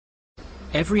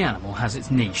Every animal has its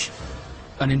niche,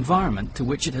 an environment to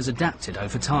which it has adapted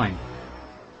over time.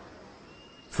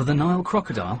 For the Nile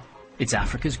crocodile, it's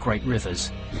Africa's great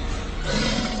rivers.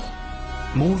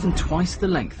 More than twice the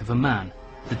length of a man,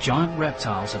 the giant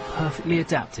reptiles are perfectly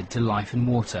adapted to life in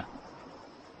water.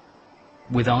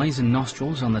 With eyes and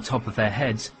nostrils on the top of their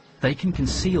heads, they can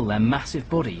conceal their massive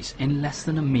bodies in less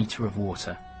than a metre of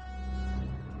water.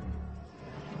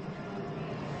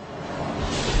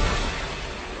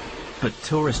 But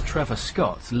tourist Trevor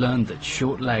Scott learned that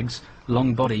short legs,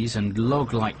 long bodies and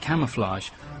log-like camouflage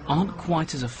aren't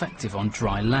quite as effective on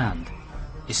dry land,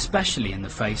 especially in the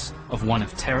face of one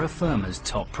of terra firma's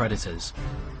top predators.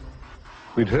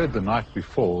 We'd heard the night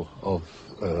before of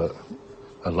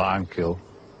a lion kill,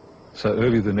 so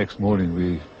early the next morning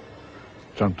we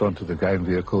jumped onto the game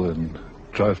vehicle and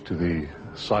drove to the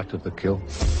site of the kill.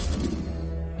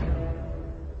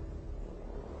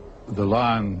 The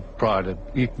lion pride had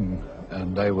eaten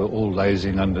and they were all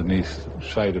lazing underneath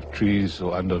shade of trees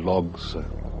or under logs.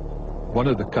 One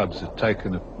of the cubs had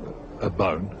taken a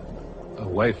bone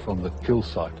away from the kill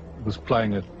site, was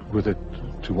playing with it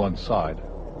to one side.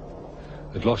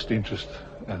 It lost interest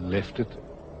and left it.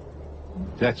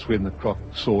 That's when the croc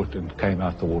saw it and came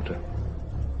out the water.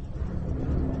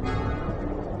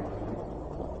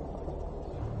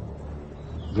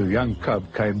 The young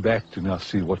cub came back to now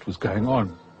see what was going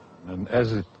on. And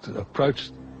as it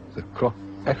approached, the croc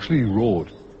actually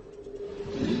roared.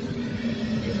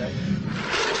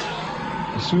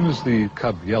 As soon as the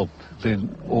cub yelped,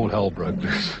 then all hell broke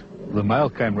loose. The male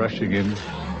came rushing in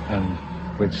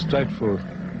and went straight for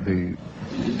the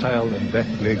tail and back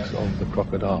legs of the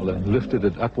crocodile and lifted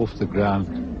it up off the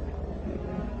ground.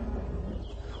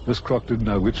 This croc didn't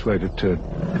know which way to turn.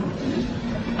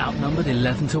 Outnumbered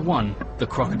 11 to 1, the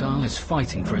crocodile is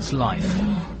fighting for its life.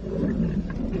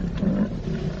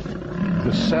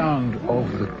 The sound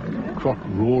of the croc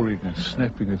roaring and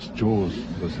snapping its jaws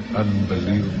was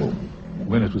unbelievable.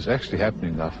 When it was actually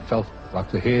happening, I felt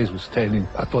like the hairs were standing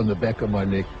up on the back of my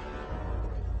neck.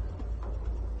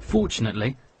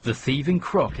 Fortunately, the thieving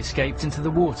croc escaped into the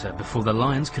water before the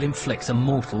lions could inflict a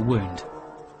mortal wound.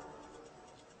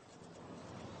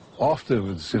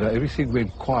 Afterwards, everything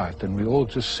went quiet and we all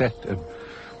just sat and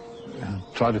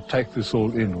tried to take this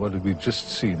all in, what had we just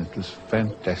seen. It was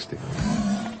fantastic.